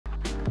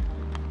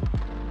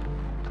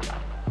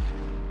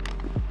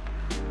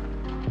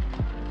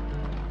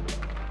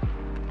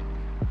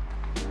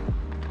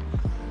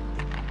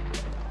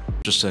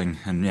Interesting,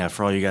 and yeah,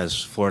 for all you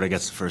guys, Florida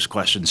gets the first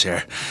questions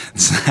here.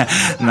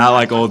 It's not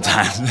like old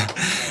times.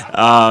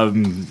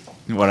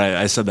 What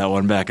I said that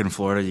one back in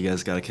Florida, you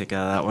guys got a kick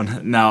out of that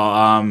one.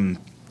 No,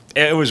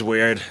 it was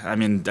weird. I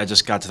mean, I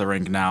just got to the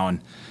rink now,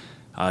 and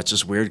it's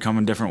just weird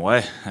coming a different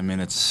way. I mean,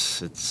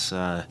 it's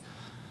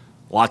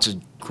lots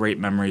of great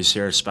memories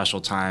here, special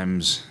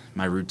times.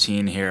 My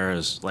routine here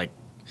is like,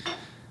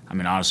 I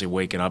mean, honestly,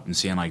 waking up and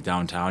seeing like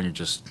downtown, you're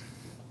just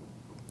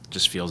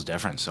feels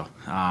different. So.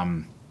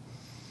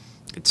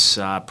 It's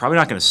probably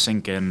not going to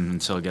sink in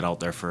until I get out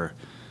there for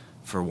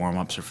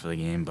warm-ups or for the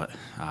game, but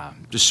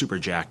just super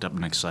jacked up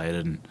and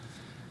excited. And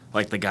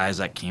like the guys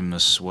that came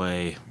this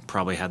way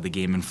probably had the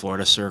game in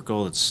Florida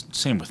circle. It's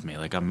same with me.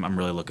 Like I'm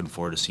really looking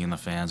forward to seeing the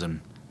fans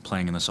and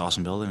playing in this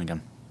awesome building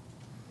again.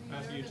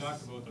 Matthew, you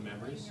talked about the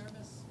memories.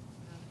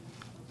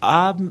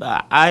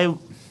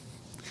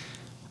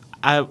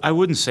 I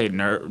wouldn't say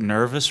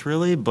nervous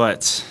really,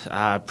 but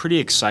pretty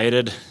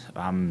excited.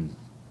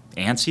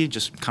 Antsy,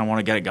 just kind of want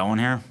to get it going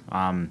here.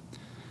 I'm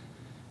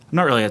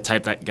not really a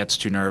type that gets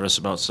too nervous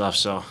about stuff,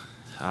 so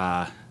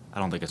I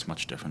don't think it's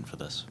much different for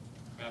this.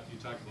 Matthew,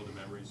 you talked about the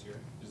memories here.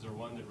 Is there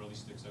one that really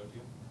sticks out to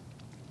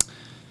you?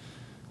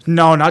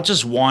 No, not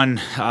just one.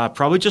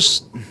 Probably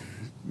just,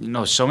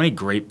 so many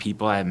great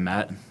people I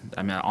met.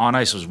 I mean, on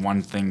ice was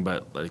one thing,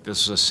 but like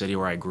this is a city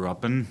where I grew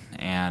up in,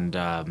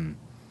 and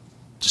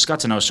just got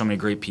to know so many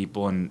great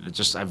people, and it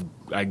just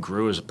I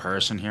grew as a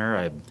person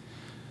here.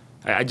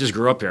 I just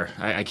grew up here.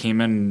 I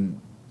came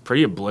in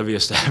pretty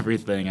oblivious to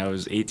everything. I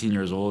was 18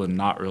 years old and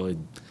not really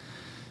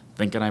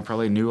thinking I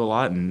probably knew a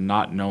lot and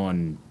not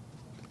knowing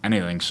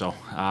anything. So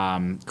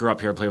grew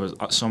up here, played with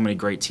so many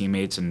great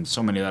teammates and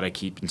so many that I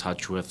keep in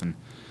touch with, and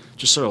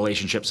just the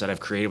relationships that I've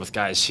created with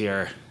guys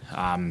here,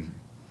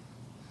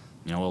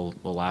 will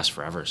last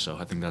forever. So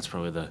I think that's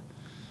probably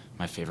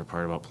my favorite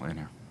part about playing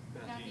here.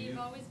 Matthew, you've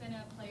always been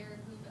a player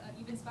who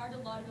you've inspired a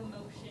lot of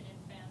emotion in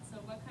fans.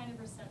 So what kind of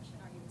reception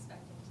are you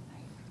expecting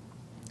tonight?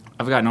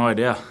 I've got no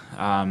idea.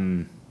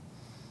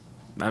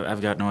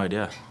 I've got no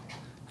idea.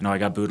 I know I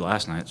got booed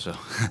last night, so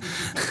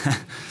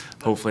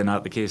hopefully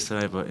not the case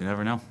tonight, but you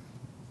never know.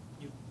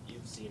 You've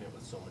seen it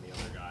with so many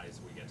other guys.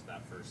 We get to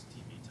that first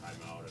TV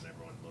timeout and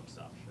everyone looks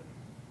up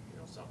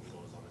and something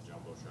goes on the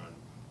jumbotron.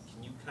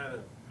 Can you kind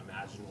of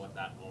imagine what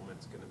that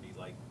moment's going to be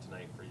like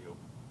tonight for you?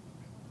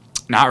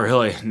 Not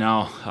really,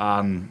 no.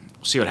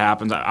 We'll see what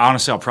happens.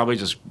 Honestly, I'll probably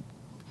just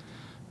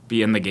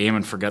be in the game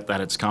and forget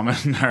that it's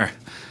coming or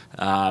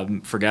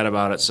forget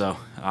about it. So,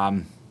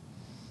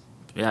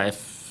 yeah,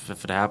 if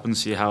it happens,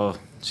 see how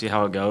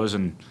it goes.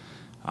 And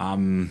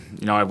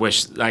I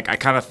wish, like, I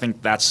kind of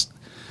think that's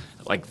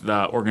like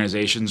the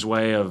organization's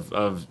way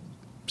of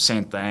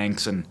saying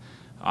thanks and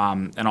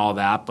all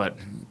that. But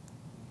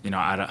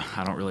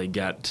I don't really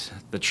get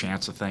the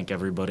chance to thank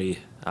everybody.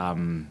 I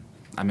mean,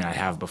 I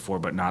have before,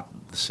 but not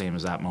the same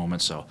as that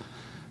moment. So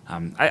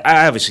I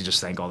obviously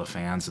just thank all the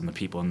fans and the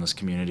people in this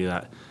community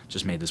that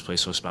just made this place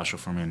so special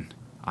for me. And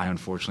I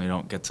unfortunately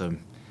don't get to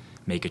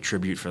make a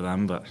tribute for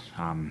them, but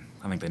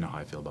I think they know how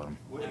I feel about them.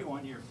 What do you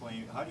want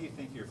how do you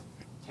think your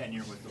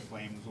tenure with the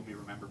Flames will be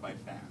remembered by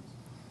fans?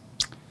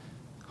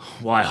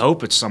 Well, I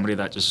hope it's somebody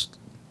that just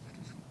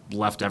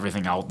left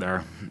everything out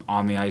there,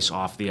 on the ice,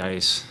 off the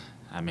ice.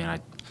 I mean, I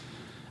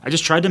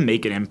just tried to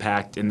make an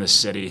impact in the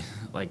city,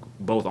 like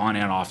both on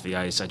and off the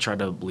ice. I tried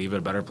to leave it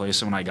a better place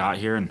than when I got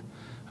here, and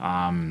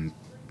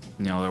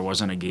there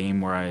wasn't a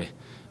game where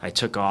I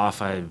took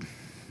off. I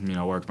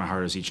worked my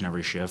hardest each and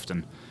every shift,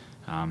 and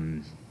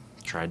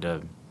tried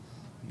to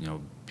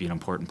be an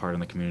important part in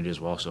the community as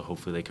well. So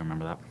hopefully they can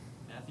remember that.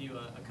 Matthew,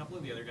 a couple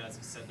of the other guys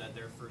have said that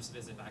their first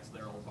visit back to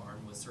their old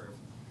barn was sort of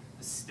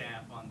the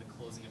stamp on the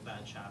closing of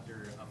that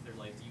chapter of their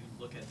life. Do you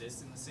look at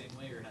this in the same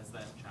way, or has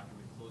that chapter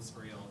been closed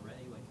for you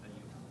already? Like, how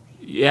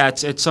do you? Yeah,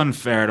 it's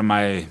unfair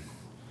to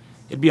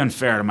it'd be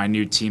unfair to my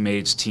new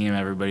teammates, team,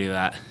 everybody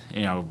that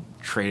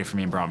traded for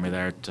me and brought me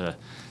there to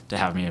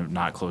have me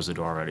not close the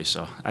door already.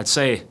 So I'd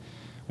say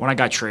when I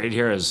got traded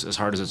here, as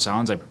hard as it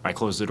sounds, I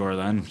closed the door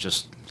then,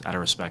 just out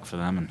of respect for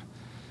them,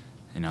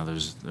 and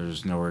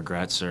there's no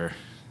regrets or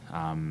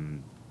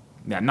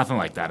nothing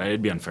like that.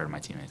 It'd be unfair to my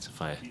teammates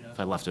if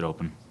I left it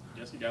open.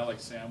 You ask a guy like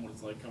Sam what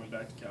it's like coming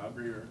back to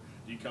Calgary, or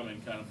do you come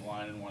in kind of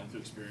blind and wanting to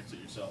experience it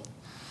yourself?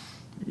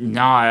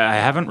 No, I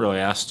haven't really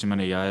asked too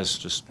many guys.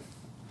 Just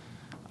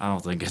I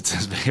don't think it's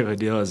as big of a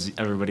deal as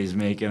everybody's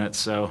making it.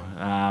 So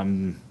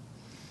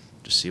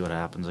just see what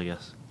happens, I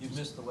guess. You've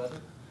missed the weather,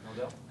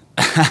 no doubt.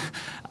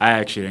 I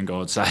actually didn't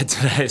go outside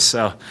today,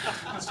 so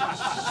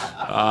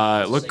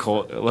it looked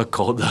cold. It looked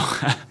cold though.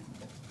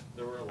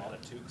 There were a lot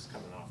of toques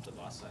coming off the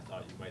bus. I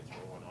thought you might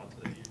throw one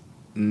onto the.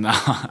 No,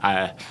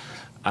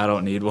 I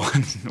don't need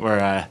one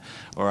where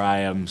I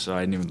am, so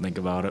I didn't even think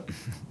about it.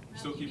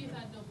 So you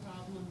had no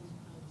problem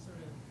sort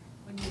of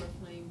when you were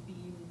playing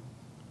being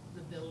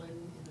the villain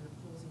in an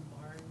opposing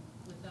barn.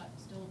 Would that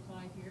still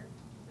apply here?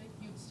 You think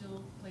you'd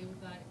still play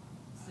with that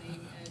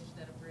same edge,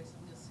 that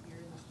abrasiveness here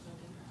in this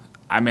building?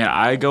 I mean,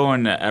 I go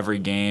into every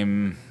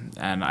game,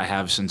 and I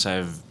have since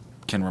I've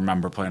can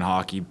remember playing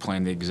hockey,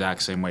 playing the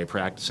exact same way,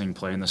 practicing,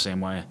 playing the same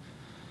way.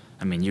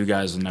 I mean, you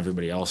guys and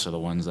everybody else are the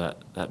ones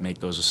that make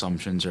those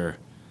assumptions or,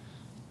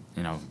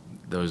 you know,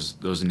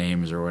 those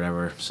names or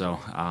whatever. So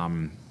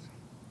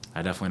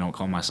I definitely don't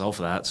call myself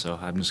that. So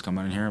I'm just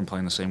coming in here and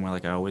playing the same way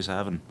like I always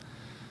have, and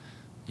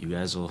you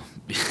guys will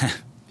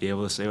be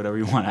able to say whatever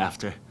you want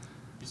after.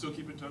 You still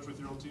keep in touch with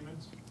your old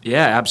teammates?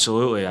 Yeah,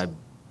 absolutely. I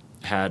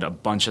had a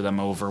bunch of them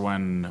over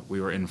when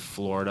we were in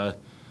Florida,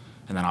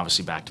 and then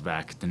obviously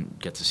back-to-back. Didn't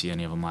get to see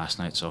any of them last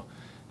night. So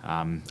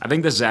I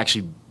think this is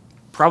actually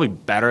probably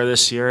better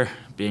this year,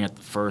 being at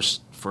the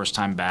first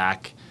time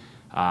back,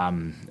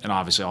 and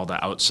obviously all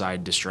the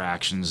outside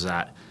distractions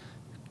that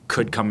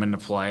could come into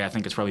play. I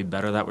think it's probably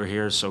better that we're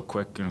here so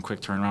quick and a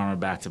quick turnaround on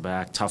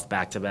back-to-back, tough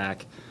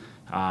back-to-back.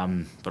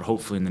 But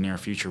hopefully in the near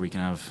future we can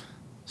have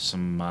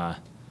some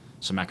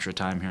extra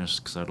time here,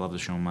 because I'd love to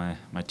show my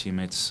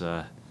teammates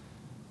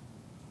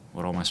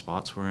what all my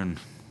spots were and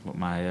what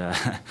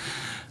my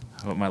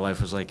what my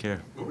life was like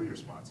here. What were your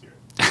spots here?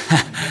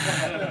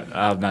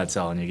 I'm not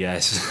telling you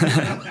guys.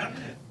 Matthew,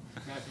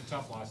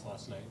 tough loss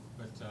last night,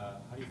 but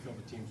how do you feel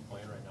the team's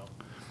playing right now?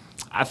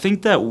 I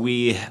think that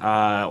we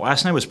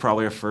last night was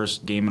probably our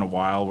first game in a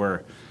while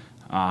where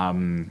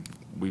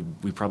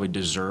we probably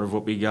deserve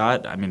what we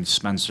got. I mean,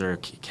 Spencer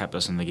kept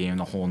us in the game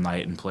the whole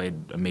night and played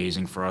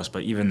amazing for us.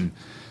 But even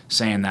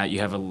saying that, you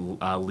have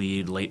a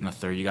lead late in the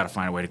third, you got to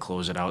find a way to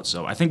close it out.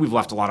 So I think we've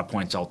left a lot of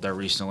points out there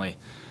recently,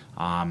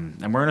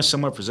 and we're in a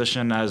similar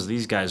position as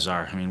these guys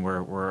are. I mean,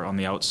 we're on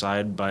the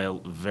outside by a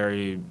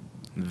very,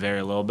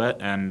 very little bit,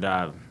 and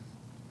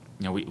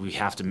you know we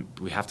have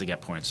to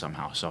get points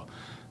somehow. So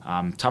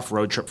tough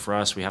road trip for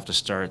us. We have to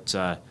start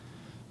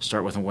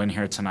with a win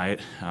here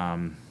tonight.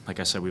 Like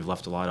I said, we've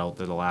left a lot out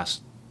there the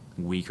last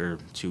week or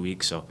 2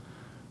 weeks, so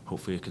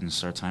hopefully we can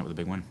start tonight with a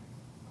big win.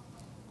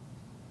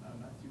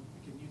 Matthew,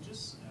 can you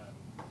just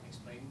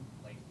explain,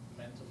 like,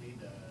 mentally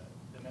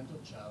the mental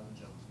challenge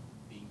of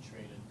being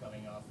traded,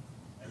 coming off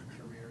a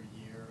career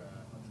year,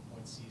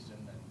 100-point season,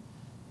 and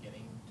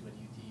getting to a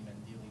new team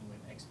and dealing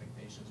with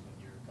expectations when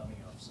you're coming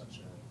off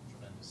such a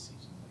tremendous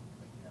season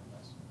like you had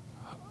last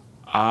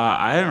year?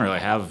 I didn't really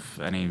have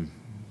any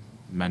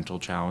mental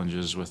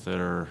challenges with it,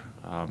 or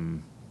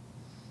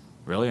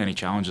really any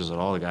challenges at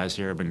all. The guys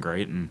here have been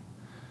great and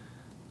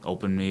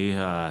opened me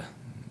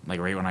like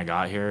right when I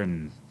got here,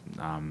 and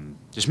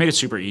just made it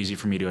super easy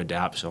for me to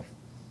adapt. So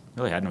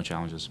really had no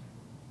challenges.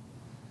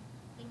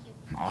 Thank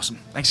you. Awesome.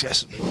 Thanks,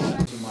 guys.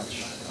 Too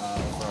much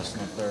for us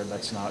in the third.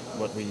 That's not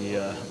what we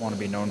want to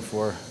be known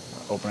for,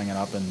 opening it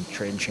up and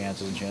trading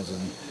chances and chances.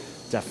 And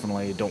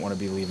definitely don't want to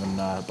be leaving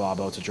Bob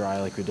out to dry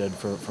like we did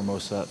for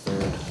most of that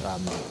third.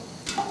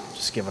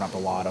 Just giving up a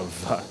lot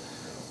of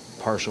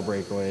partial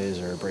breakaways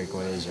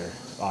or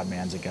odd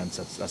mans against.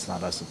 That's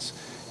not us.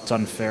 It's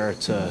unfair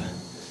to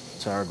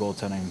our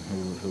goaltending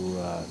who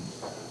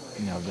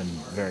you know have been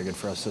very good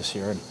for us this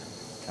year. And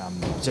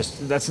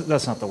just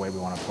that's not the way we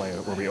want to play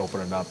it, where we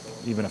open it up,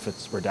 even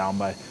if we're down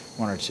by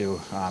 1 or 2.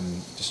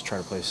 Just try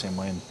to play the same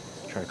way and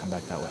try to come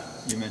back that way.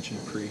 You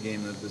mentioned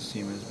pre-game that this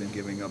team has been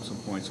giving up some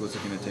points. What's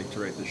it going to take to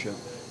right the ship?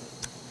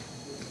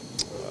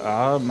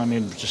 I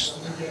mean, just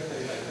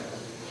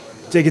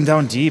digging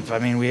down deep. I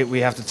mean, we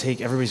have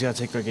to everybody's got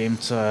to take their game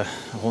to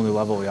a whole new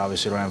level. We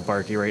obviously don't have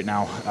Barkey right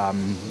now.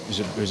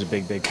 Who's a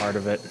big part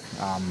of it.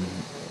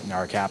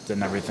 Our captain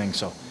and everything.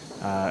 So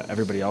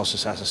everybody else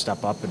just has to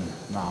step up. And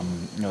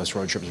you know, this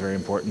road trip is very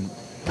important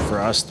for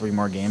us. 3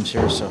 more games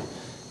here. So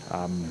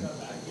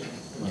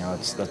you know,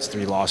 that's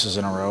 3 losses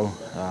in a row.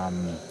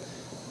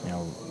 You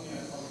know,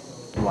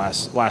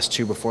 last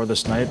 2 before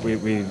this night,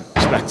 we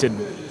expected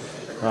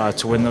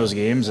to win those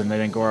games, and they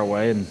didn't go our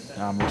way, and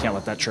we can't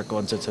let that trickle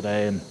into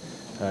today. And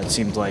it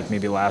seemed like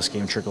maybe last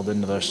game trickled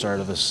into the start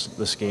of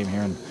this game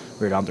here, and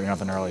we were down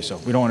 3-0 early. So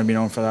we don't want to be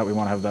known for that. We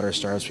want to have better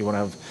starts. We want to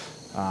have,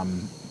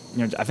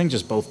 you know, I think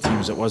just both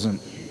teams. It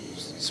wasn't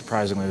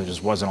surprisingly there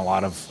just wasn't a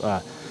lot of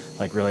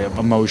like really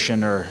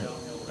emotion or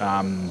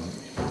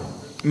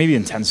maybe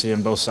intensity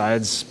on both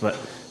sides, but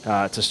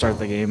to start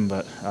the game.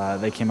 But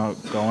they came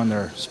out going.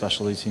 Their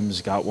specialty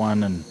teams got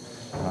one, and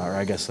or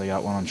I guess they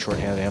got one on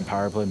shorthanded and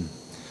power play. And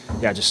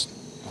yeah, just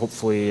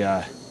hopefully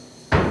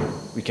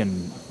we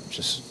can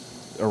just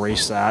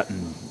erase that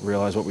and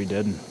realize what we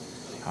did and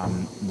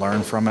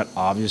learn from it,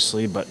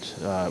 obviously, but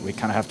we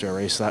kind of have to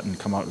erase that and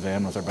come out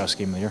van with our best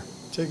game of the year.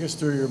 Take us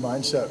through your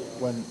mindset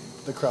when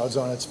the crowd's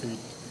on its feet,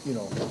 you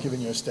know,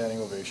 giving you a standing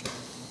ovation.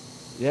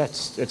 Yeah,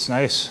 it's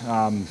nice.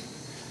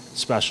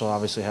 Special,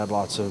 obviously had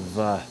lots of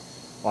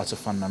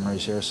fun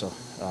memories here, so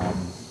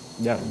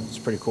yeah, it's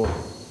pretty cool.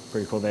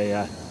 Pretty cool.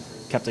 They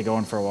kept it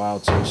going for a while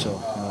too,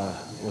 so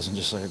it wasn't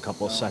just like a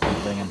couple of second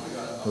thing and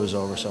it was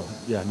over. So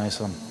yeah, nice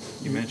one.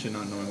 You mentioned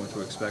not knowing what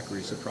to expect. Were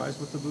you surprised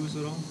with the booze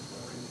at all?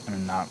 I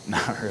mean, not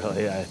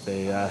really.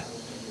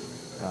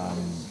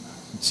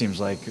 It seems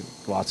like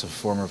lots of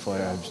former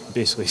players. I've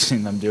basically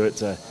seen them do it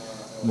to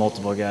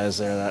multiple guys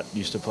there that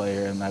used to play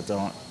here and that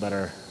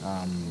are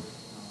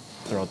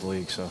throughout the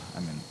league. So I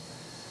mean,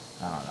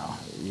 I don't know.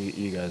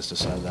 You guys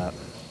decide that.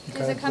 You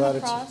kind of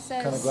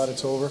glad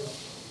it's over?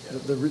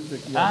 The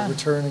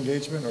return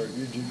engagement, or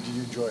did you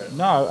enjoy it?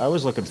 No, I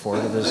was looking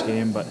forward to this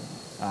game, but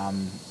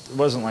it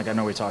wasn't like I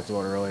know we talked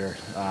about earlier.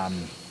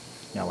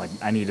 Like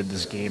I needed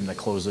this game to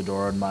close the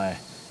door on my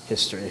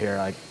history here.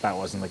 Like that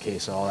wasn't the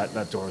case at all.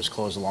 That door was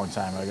closed a long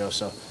time ago.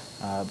 So,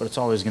 but it's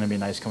always going to be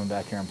nice coming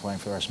back here and playing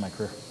for the rest of my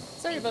career.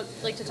 Sorry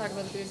to talk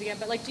about the booze again,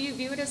 but like, do you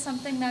view it as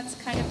something that's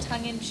kind of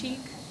tongue in cheek,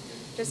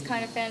 just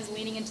kind of fans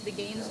leaning into the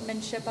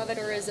gamesmanship of it,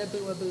 or is a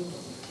boo a boo?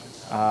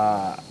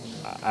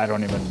 I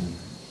don't even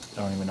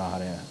know how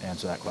to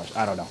answer that question.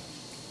 I don't know.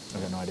 I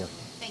got no idea.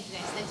 Thank you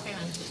guys. Thanks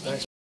very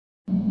much.